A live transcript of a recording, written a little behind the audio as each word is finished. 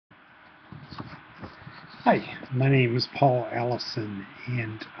Hi, my name is Paul Allison,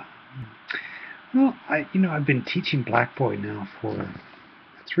 and well, I've been teaching Black Boy now for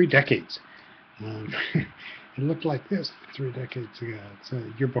 3 decades. It looked like this 3 decades ago.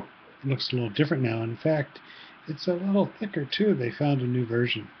 Your book looks a little different now. In fact, it's a little thicker too. They found a new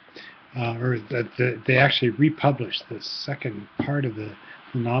version, they actually republished the second part of the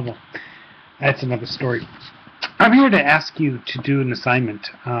novel. That's another story. I'm here to ask you to do an assignment,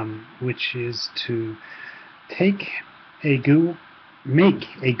 which is to take a Google, make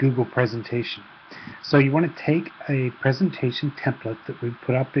a Google presentation. So you want to take a presentation template that we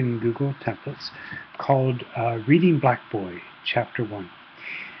put up in Google Templates called Reading Black Boy, Chapter 1.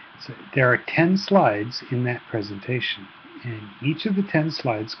 So there are 10 slides in that presentation, and each of the 10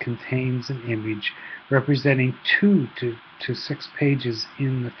 slides contains an image representing 2 to 6 pages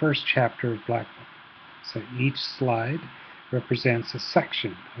in the first chapter of Black Boy. So each slide represents a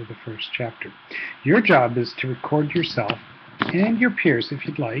section of the first chapter. Your job is to record yourself and your peers, if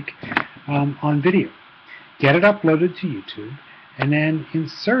you'd like, on video. Get it uploaded to YouTube, and then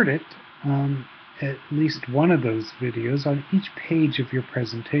insert it, at least one of those videos, on each page of your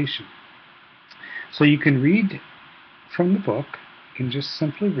presentation. So you can read from the book. You can just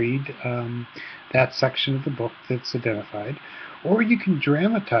simply read that section of the book that's identified, or you can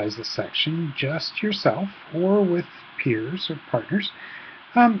dramatize a section just yourself or with peers or partners.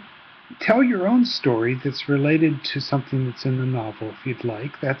 Tell your own story that's related to something that's in the novel, if you'd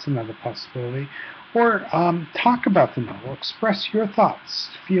like. That's another possibility. Or talk about the novel. Express your thoughts,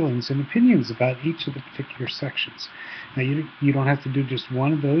 feelings, and opinions about each of the particular sections. Now, you don't have to do just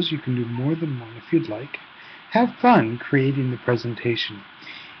one of those. You can do more than one if you'd like. Have fun creating the presentation.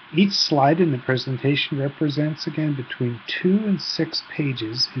 Each slide in the presentation represents, again, between 2 and 6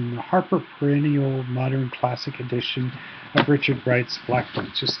 pages in the Harper Perennial Modern Classic edition of Richard Wright's Black Boy,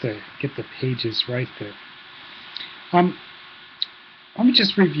 just to get the pages right there. Let me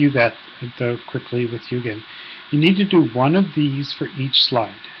just review that, though, quickly with you again. You need to do one of these for each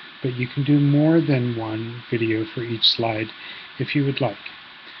slide, but you can do more than one video for each slide if you would like.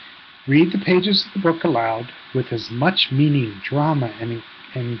 Read the pages of the book aloud with as much meaning, drama, and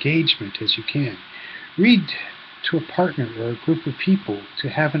engagement as you can. Read to a partner or a group of people to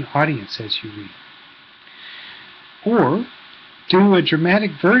have an audience as you read. Or do a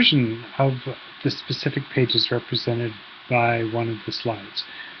dramatic version of the specific pages represented by one of the slides.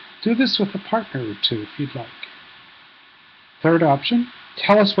 Do this with a partner or two if you'd like. Third option,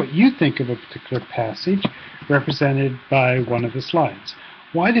 tell us what you think of a particular passage represented by one of the slides.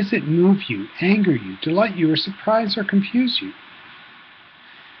 Why does it move you, anger you, delight you, or surprise or confuse you?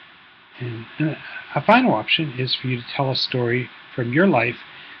 And a final option is for you to tell a story from your life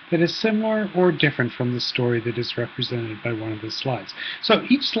that is similar or different from the story that is represented by one of the slides. So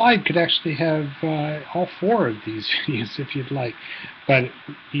each slide could actually have all 4 of these videos if you'd like, but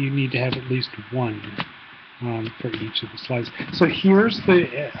you need to have at least one for each of the slides. So here's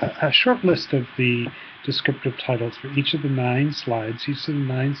a short list of the descriptive titles for each of the 9 slides, each of the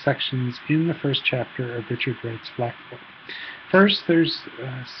 9 sections in the first chapter of Richard Wright's Black Boy. First, there's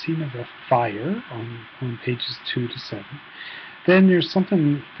a scene of a fire on pages 2 to 7. Then there's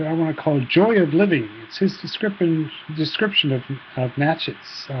something that I want to call Joy of Living. It's his description of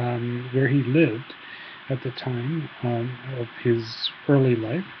Natchez, where he lived at the time of his early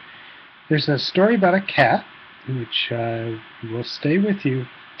life. There's a story about a cat, which will stay with you.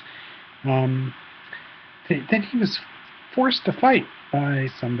 Then he was forced to fight by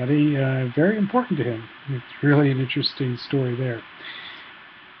somebody very important to him. It's really an interesting story there.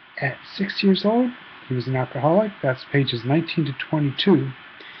 At 6 years old, he was an alcoholic. That's pages 19 to 22.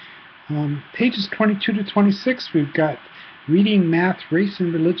 Pages 22 to 26, we've got Reading, Math, Race,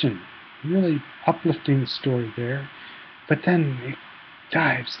 and Religion. Really uplifting story there. But then it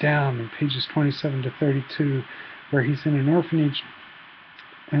dives down in pages 27 to 32, where he's in an orphanage,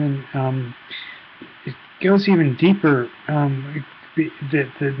 and it goes even deeper.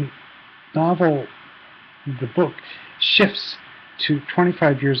 The novel, the book, shifts to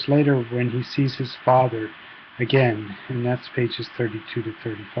 25 years later when he sees his father again, and that's pages 32 to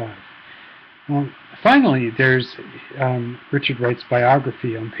 35. Finally, there's Richard Wright's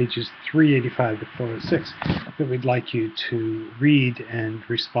biography on pages 385 to 406 that we'd like you to read and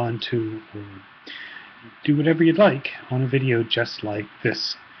respond to, or do whatever you'd like on a video just like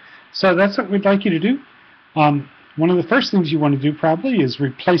this. So that's what we'd like you to do. One of the first things you want to do probably is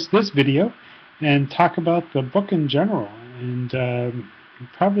replace this video and talk about the book in general. And you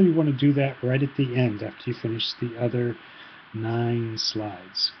probably want to do that right at the end after you finish the other 9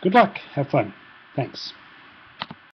 slides. Good luck. Have fun. Thanks.